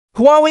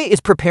Huawei is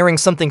preparing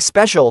something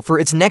special for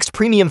its next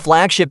premium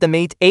flagship, the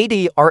Mate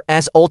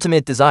 80RS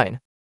Ultimate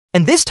design.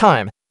 And this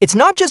time, it's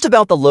not just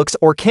about the looks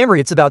or camera,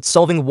 it's about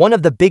solving one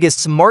of the biggest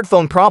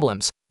smartphone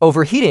problems,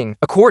 overheating.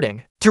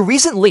 According to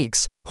recent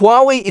leaks,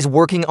 Huawei is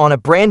working on a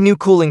brand new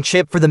cooling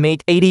chip for the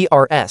Mate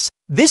 80RS.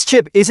 This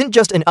chip isn't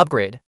just an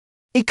upgrade.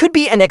 It could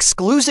be an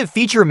exclusive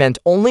feature meant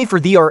only for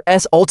the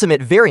RS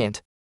Ultimate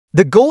variant.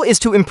 The goal is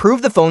to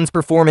improve the phone's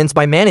performance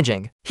by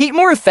managing heat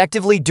more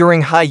effectively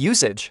during high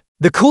usage.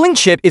 The cooling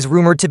chip is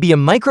rumored to be a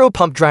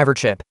micro-pump driver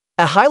chip,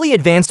 a highly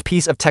advanced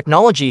piece of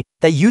technology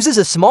that uses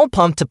a small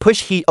pump to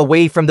push heat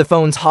away from the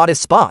phone's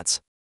hottest spots.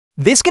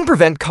 This can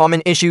prevent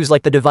common issues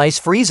like the device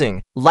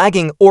freezing,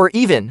 lagging, or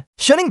even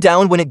shutting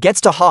down when it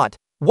gets too hot.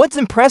 What's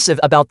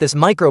impressive about this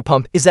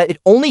micro-pump is that it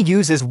only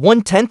uses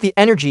 1/10 the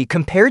energy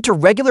compared to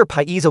regular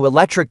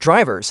piezoelectric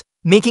drivers,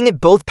 making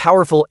it both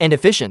powerful and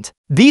efficient.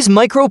 These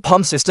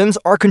micro-pump systems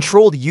are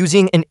controlled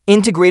using an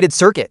integrated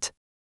circuit.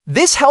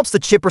 This helps the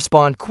chip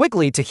respond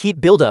quickly to heat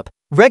buildup,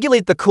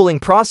 regulate the cooling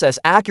process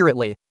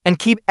accurately, and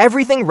keep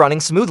everything running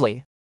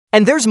smoothly.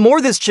 And there's more.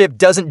 This chip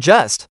doesn't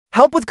just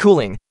help with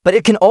cooling, but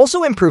it can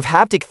also improve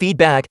haptic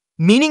feedback,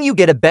 meaning you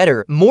get a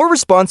better, more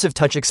responsive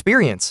touch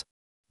experience.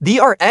 The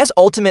RS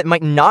Ultimate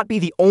might not be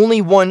the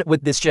only one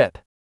with this chip.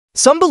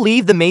 Some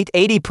believe the Mate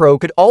 80 Pro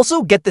could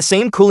also get the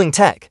same cooling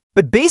tech,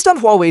 but based on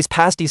Huawei's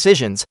past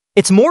decisions,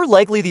 it's more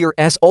likely the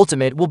RS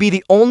Ultimate will be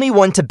the only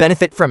one to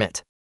benefit from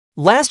it.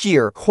 Last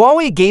year,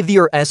 Huawei gave the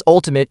RS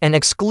Ultimate an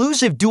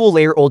exclusive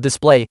dual-layer OLED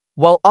display,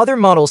 while other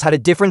models had a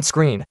different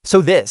screen, so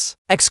this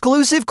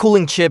exclusive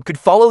cooling chip could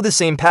follow the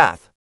same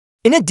path.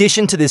 In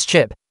addition to this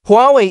chip,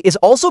 Huawei is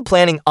also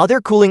planning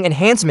other cooling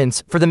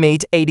enhancements for the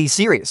Mate 80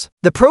 series.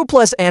 The Pro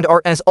Plus and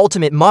RS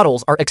Ultimate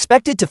models are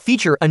expected to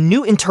feature a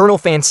new internal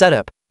fan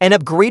setup, an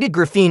upgraded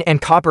graphene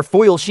and copper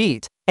foil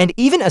sheet, and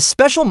even a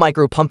special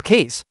micro-pump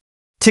case.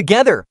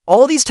 Together,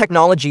 all these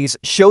technologies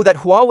show that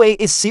Huawei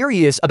is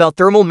serious about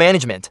thermal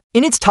management.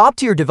 In its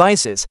top-tier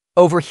devices,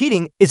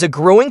 overheating is a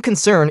growing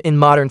concern in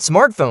modern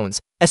smartphones,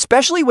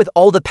 especially with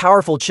all the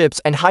powerful chips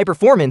and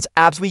high-performance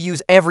apps we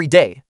use every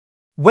day.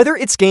 Whether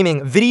it's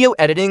gaming, video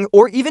editing,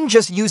 or even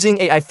just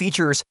using AI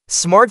features,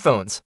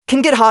 smartphones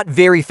can get hot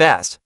very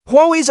fast.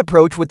 Huawei's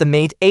approach with the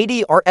Mate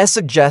 80RS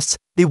suggests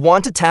they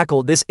want to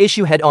tackle this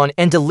issue head-on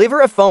and deliver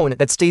a phone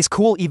that stays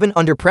cool even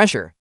under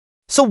pressure.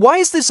 So why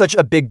is this such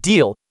a big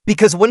deal?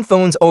 Because when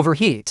phones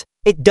overheat,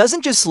 it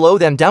doesn't just slow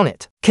them down,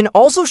 it can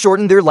also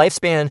shorten their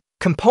lifespan.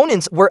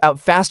 Components wear out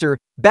faster,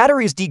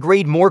 batteries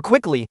degrade more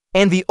quickly,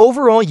 and the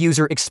overall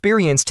user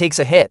experience takes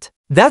a hit.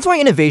 That's why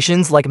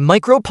innovations like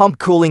micro-pump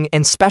cooling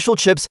and special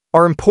chips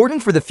are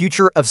important for the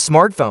future of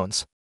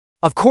smartphones.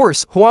 Of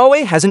course,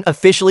 Huawei hasn't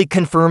officially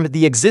confirmed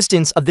the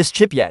existence of this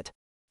chip yet.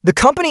 The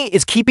company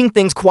is keeping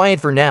things quiet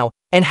for now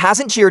and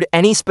hasn't shared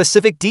any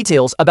specific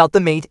details about the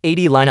Mate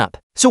 80 lineup.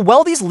 So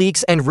while these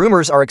leaks and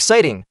rumors are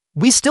exciting,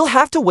 we still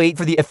have to wait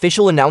for the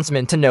official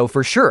announcement to know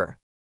for sure.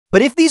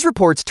 But if these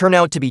reports turn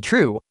out to be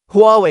true,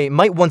 Huawei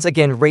might once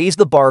again raise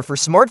the bar for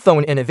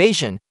smartphone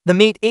innovation. The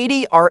Mate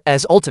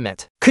 80RS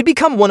Ultimate could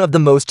become one of the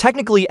most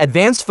technically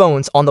advanced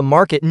phones on the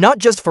market, not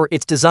just for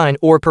its design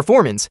or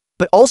performance,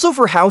 but also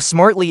for how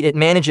smartly it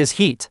manages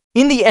heat.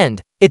 In the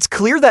end, it's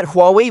clear that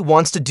Huawei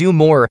wants to do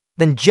more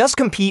than just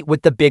compete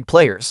with the big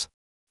players.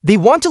 They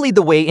want to lead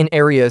the way in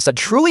areas that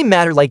truly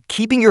matter, like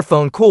keeping your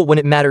phone cool when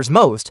it matters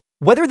most.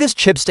 Whether this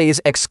chip stays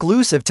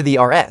exclusive to the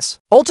RS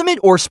Ultimate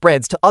or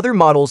spreads to other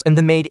models in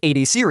the Mate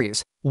 80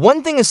 series,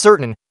 one thing is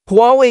certain: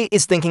 Huawei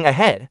is thinking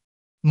ahead.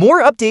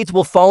 More updates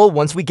will follow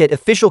once we get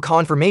official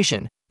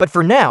confirmation, but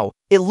for now,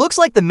 it looks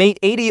like the Mate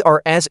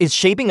 80RS is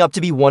shaping up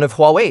to be one of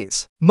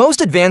Huawei's most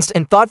advanced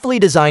and thoughtfully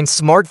designed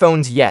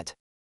smartphones yet.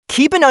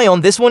 Keep an eye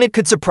on this one, it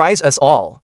could surprise us all.